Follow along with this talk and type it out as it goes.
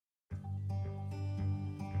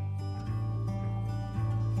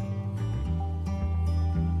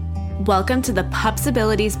Welcome to the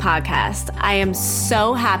Pupsibilities podcast. I am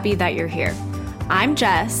so happy that you're here. I'm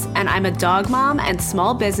Jess, and I'm a dog mom and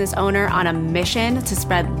small business owner on a mission to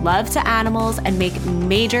spread love to animals and make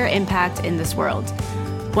major impact in this world.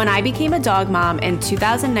 When I became a dog mom in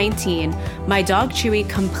 2019, my dog Chewy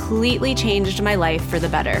completely changed my life for the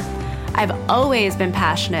better. I've always been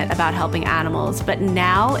passionate about helping animals, but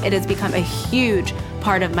now it has become a huge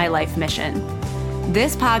part of my life mission.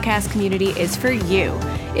 This podcast community is for you.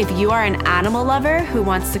 If you are an animal lover who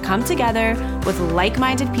wants to come together with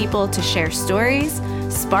like-minded people to share stories,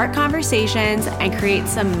 spark conversations, and create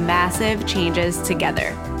some massive changes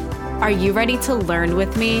together. Are you ready to learn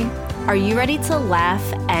with me? Are you ready to laugh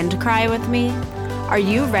and cry with me? Are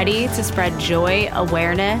you ready to spread joy,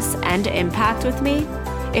 awareness, and impact with me?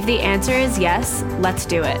 If the answer is yes, let's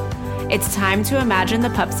do it. It's time to imagine the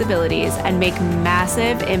Pupsibilities and make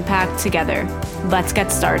massive impact together. Let's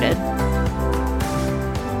get started.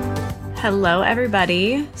 Hello,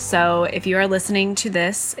 everybody. So if you are listening to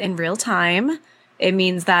this in real time, it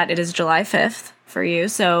means that it is July 5th for you.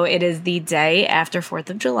 So it is the day after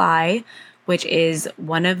 4th of July, which is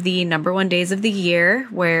one of the number one days of the year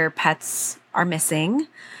where pets are missing.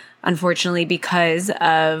 Unfortunately, because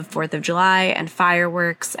of 4th of July and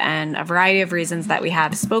fireworks and a variety of reasons that we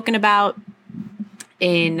have spoken about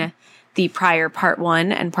in the prior part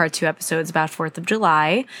 1 and part 2 episodes about 4th of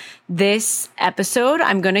July. This episode,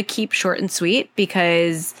 I'm going to keep short and sweet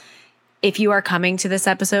because if you are coming to this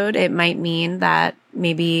episode, it might mean that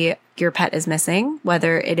maybe your pet is missing,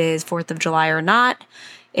 whether it is 4th of July or not.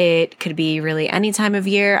 It could be really any time of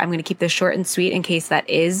year. I'm going to keep this short and sweet in case that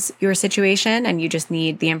is your situation and you just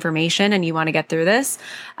need the information and you want to get through this.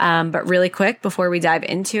 But really quick, before we dive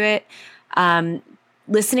into it,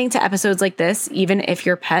 listening to episodes like this, even if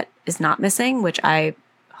your pet is not missing, which I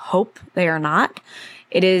hope they are not,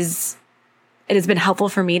 it has been helpful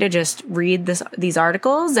for me to just read these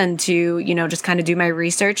articles and to, just kind of do my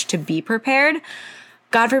research to be prepared.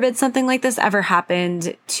 God forbid something like this ever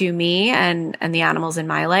happened to me and the animals in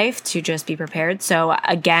my life, to just be prepared. So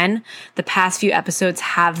again, the past few episodes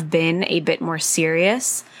have been a bit more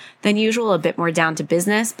serious than usual, a bit more down to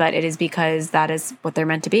business, but it is because that is what they're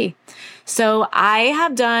meant to be. So I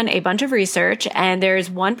have done a bunch of research, and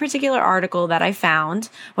there's one particular article that I found,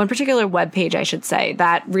 one particular webpage, I should say,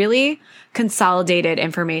 that really consolidated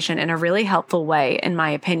information in a really helpful way, in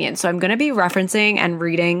my opinion. So I'm going to be referencing and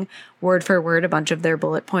reading word for word a bunch of their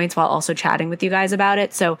bullet points while also chatting with you guys about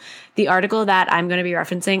it. So the article that I'm going to be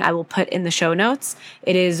referencing, I will put in the show notes.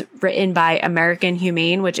 It is written by American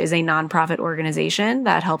Humane, which is a nonprofit organization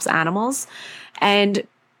that helps animals. And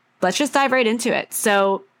let's just dive right into it.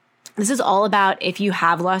 So this is all about if you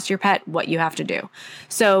have lost your pet, what you have to do.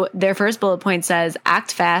 So their first bullet point says,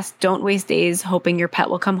 act fast, don't waste days hoping your pet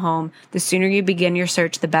will come home. The sooner you begin your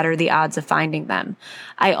search, the better the odds of finding them.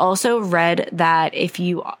 I also read that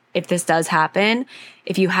if this does happen,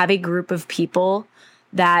 if you have a group of people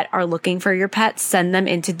that are looking for your pet, send them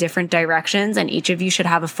into different directions, and each of you should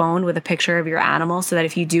have a phone with a picture of your animal so that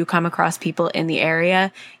if you do come across people in the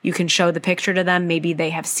area, you can show the picture to them. Maybe they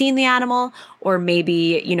have seen the animal, or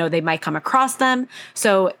maybe, they might come across them.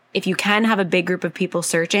 So if you can have a big group of people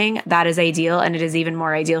searching, that is ideal, and it is even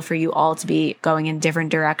more ideal for you all to be going in different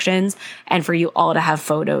directions and for you all to have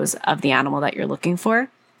photos of the animal that you're looking for.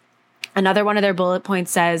 Another one of their bullet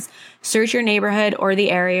points says, search your neighborhood or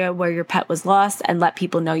the area where your pet was lost and let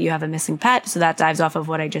people know you have a missing pet. So that dives off of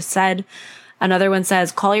what I just said. Another one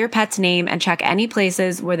says, call your pet's name and check any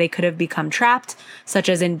places where they could have become trapped, such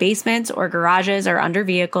as in basements or garages or under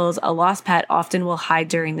vehicles. A lost pet often will hide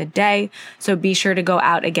during the day, so be sure to go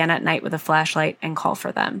out again at night with a flashlight and call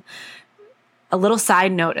for them. A little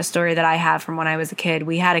side note, a story that I have from when I was a kid.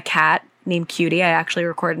 We had a cat named Cutie. I actually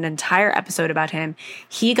recorded an entire episode about him.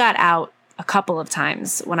 He got out a couple of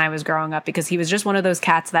times when I was growing up because he was just one of those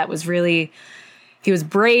cats that was really, he was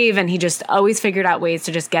brave and he just always figured out ways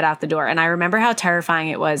to just get out the door. And I remember how terrifying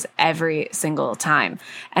it was every single time.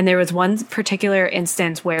 And there was one particular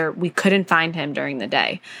instance where we couldn't find him during the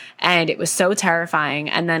day. And it was so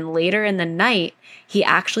terrifying. And then later in the night, he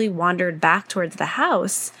actually wandered back towards the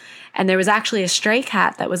house. And there was actually a stray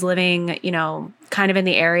cat that was living, kind of in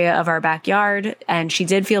the area of our backyard. And she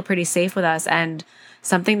did feel pretty safe with us. And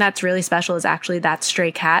something that's really special is actually that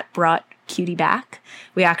stray cat brought Cutie back.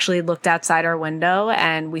 We actually looked outside our window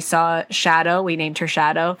and we saw Shadow, we named her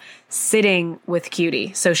Shadow, sitting with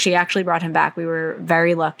Cutie. So she actually brought him back. We were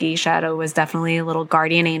very lucky. Shadow was definitely a little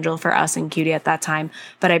guardian angel for us and Cutie at that time.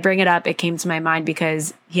 But I bring it up, it came to my mind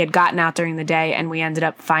because he had gotten out during the day and we ended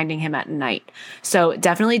up finding him at night. So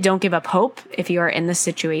definitely don't give up hope if you are in this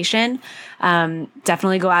situation.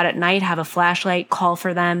 Definitely go out at night, have a flashlight, call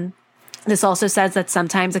for them. This also says that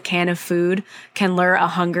sometimes a can of food can lure a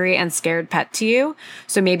hungry and scared pet to you.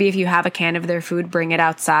 So maybe if you have a can of their food, bring it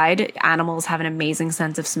outside. Animals have an amazing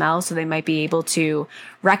sense of smell, so they might be able to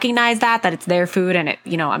recognize that it's their food. And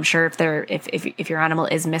I'm sure if your animal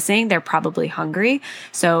is missing, they're probably hungry.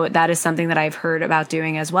 So that is something that I've heard about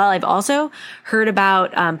doing as well. I've also heard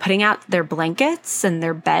about putting out their blankets and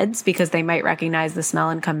their beds because they might recognize the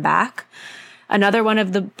smell and come back. Another one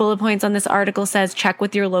of the bullet points on this article says, check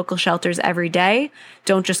with your local shelters every day.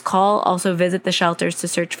 Don't just call. Also visit the shelters to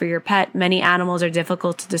search for your pet. Many animals are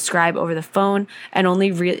difficult to describe over the phone, and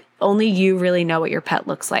only you really know what your pet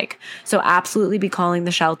looks like. So absolutely be calling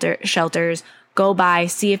the shelters. Go by,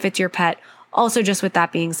 see if it's your pet. Also, just with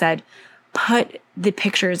that being said, put the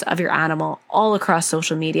pictures of your animal all across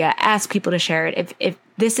social media. Ask people to share it. If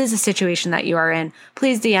this is a situation that you are in,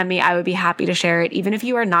 please DM me. I would be happy to share it. Even if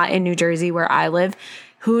you are not in New Jersey where I live,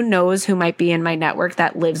 who knows who might be in my network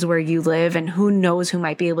that lives where you live, and who knows who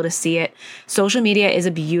might be able to see it. Social media is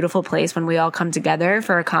a beautiful place when we all come together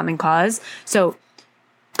for a common cause. So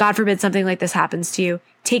God forbid something like this happens to you,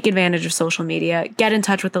 take advantage of social media, get in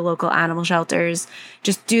touch with the local animal shelters,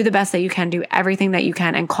 just do the best that you can, do everything that you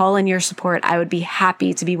can, and call in your support. I would be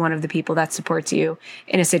happy to be one of the people that supports you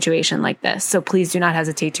in a situation like this. So please do not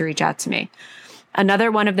hesitate to reach out to me. Another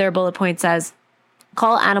one of their bullet points says,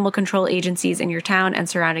 call animal control agencies in your town and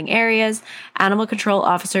surrounding areas. Animal control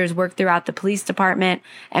officers work throughout the police department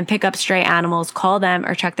and pick up stray animals. Call them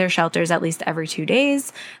or check their shelters at least every 2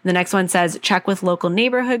 days. The next one says, check with local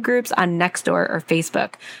neighborhood groups on Nextdoor or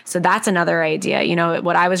Facebook. So that's another idea.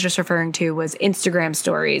 What I was just referring to was Instagram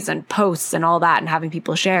stories and posts and all that and having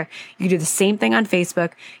people share. You could do the same thing on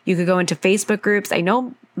Facebook. You could go into Facebook groups. I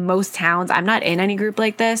know most towns, I'm not in any group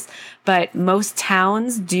like this, but most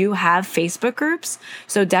towns do have Facebook groups.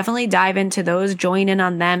 So definitely dive into those, join in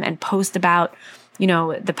on them, and post about,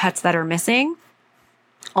 the pets that are missing.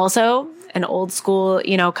 Also, an old school,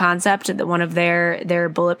 concept, that one of their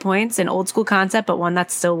bullet points, an old school concept, but one that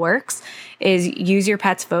still works, is use your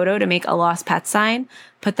pet's photo to make a lost pet sign.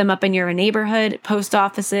 Put them up in your neighborhood, post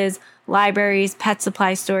offices, libraries, pet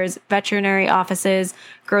supply stores, veterinary offices,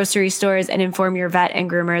 grocery stores, and inform your vet and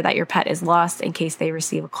groomer that your pet is lost in case they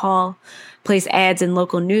receive a call. Place ads in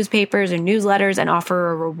local newspapers or newsletters and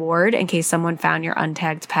offer a reward in case someone found your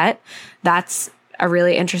untagged pet. That's a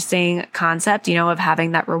really interesting concept, of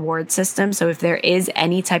having that reward system. So if there is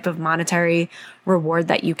any type of monetary reward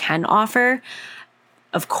that you can offer,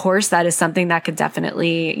 of course, that is something that could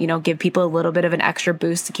definitely, give people a little bit of an extra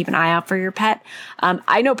boost to keep an eye out for your pet.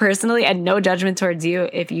 I know personally, and no judgment towards you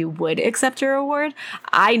if you would accept a reward.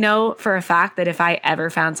 I know for a fact that if I ever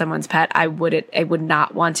found someone's pet, I would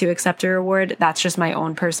not want to accept a reward. That's just my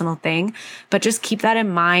own personal thing. But just keep that in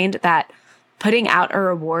mind, that putting out a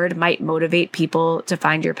reward might motivate people to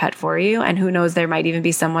find your pet for you. And who knows, there might even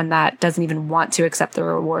be someone that doesn't even want to accept the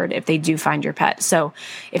reward if they do find your pet. So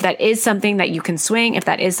if that is something that you can swing, if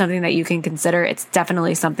that is something that you can consider, it's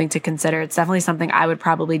definitely something to consider. It's definitely something I would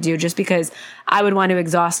probably do, just because I would want to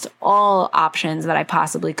exhaust all options that I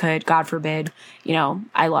possibly could. God forbid,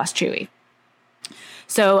 I lost Chewy.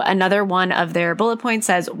 So another one of their bullet points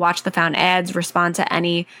says, watch the found ads, respond to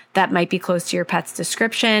any that might be close to your pet's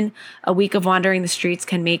description. A week of wandering the streets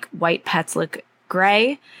can make white pets look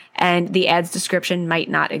gray, and the ad's description might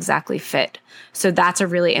not exactly fit. So that's a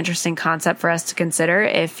really interesting concept for us to consider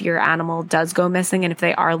if your animal does go missing and if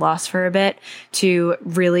they are lost for a bit, to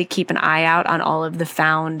really keep an eye out on all of the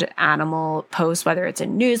found animal posts, whether it's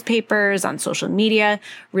in newspapers, on social media.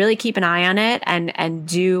 Really keep an eye on it, and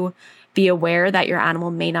do be aware that your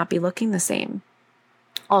animal may not be looking the same.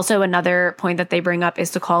 Also, another point that they bring up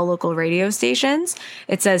is to call local radio stations.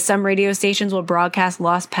 It says some radio stations will broadcast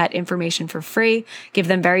lost pet information for free. Give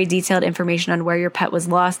them very detailed information on where your pet was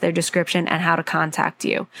lost, their description, and how to contact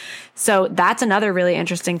you. So that's another really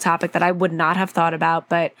interesting topic that I would not have thought about,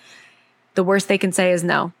 but the worst they can say is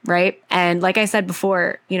no, right? And like I said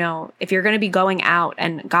before, if you're going to be going out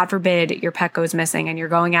and God forbid your pet goes missing and you're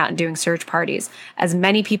going out and doing search parties, as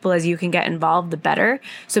many people as you can get involved, the better.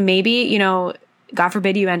 So maybe, God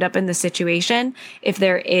forbid you end up in the situation, if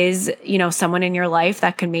there is, someone in your life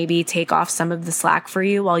that can maybe take off some of the slack for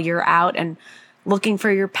you while you're out and looking for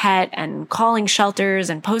your pet and calling shelters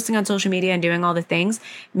and posting on social media and doing all the things,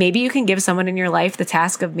 maybe you can give someone in your life the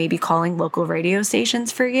task of maybe calling local radio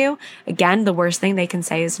stations for you. Again, the worst thing they can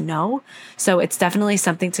say is no. So it's definitely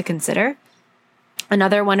something to consider.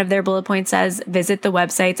 Another one of their bullet points says, visit the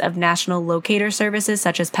websites of national locator services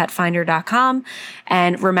such as petfinder.com.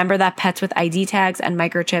 And remember that pets with ID tags and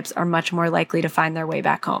microchips are much more likely to find their way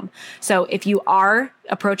back home. So if you are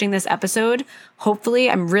approaching this episode, hopefully,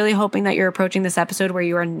 I'm really hoping that you're approaching this episode where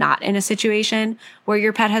you are not in a situation where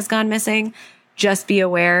your pet has gone missing. Just be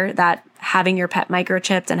aware that having your pet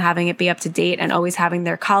microchipped and having it be up to date and always having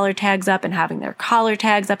their collar tags up and having their collar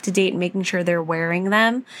tags up to date and making sure they're wearing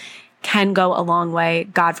them can go a long way.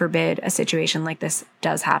 God forbid a situation like this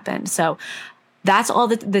does happen. So that's all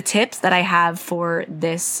the tips that I have for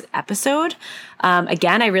this episode.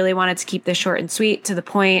 Again, I really wanted to keep this short and sweet, to the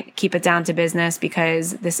point, keep it down to business,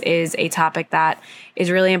 because this is a topic that is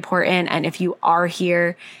really important. And if you are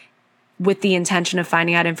here with the intention of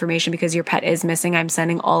finding out information because your pet is missing, I'm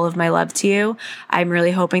sending all of my love to you. I'm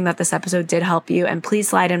really hoping that this episode did help you. And please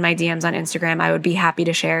slide in my DMs on Instagram. I would be happy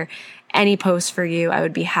to share any posts for you. I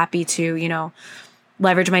would be happy to,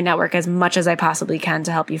 leverage my network as much as I possibly can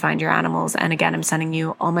to help you find your animals. And again, I'm sending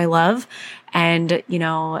you all my love. And,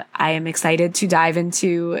 I am excited to dive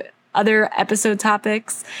into other episode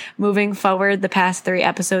topics moving forward. The past 3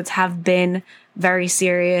 episodes have been very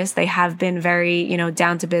serious. They have been very,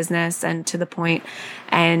 down to business and to the point.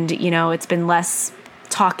 And, it's been less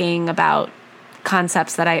talking about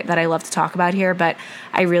concepts that I love to talk about here, but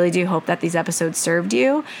I really do hope that these episodes served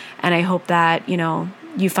you. And I hope that,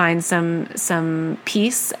 you find some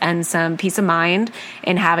peace and some peace of mind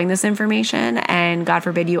in having this information. And God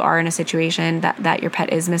forbid you are in a situation that your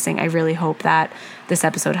pet is missing. I really hope that this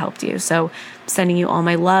episode helped you. So sending you all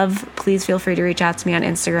my love. Please feel free to reach out to me on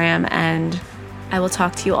Instagram, and I will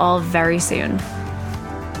talk to you all very soon.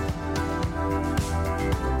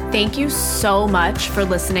 Thank you so much for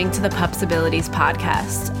listening to the Pupsibilities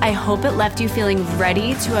podcast. I hope it left you feeling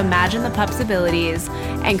ready to imagine the Pupsibilities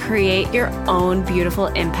and create your own beautiful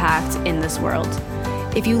impact in this world.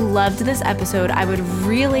 If you loved this episode, I would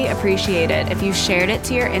really appreciate it if you shared it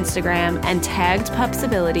to your Instagram and tagged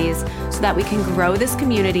Pupsibilities so that we can grow this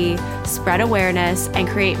community, spread awareness, and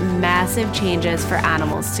create massive changes for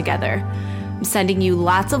animals together. I'm sending you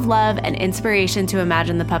lots of love and inspiration to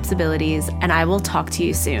imagine the Pupsibilities, and I will talk to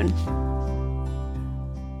you soon.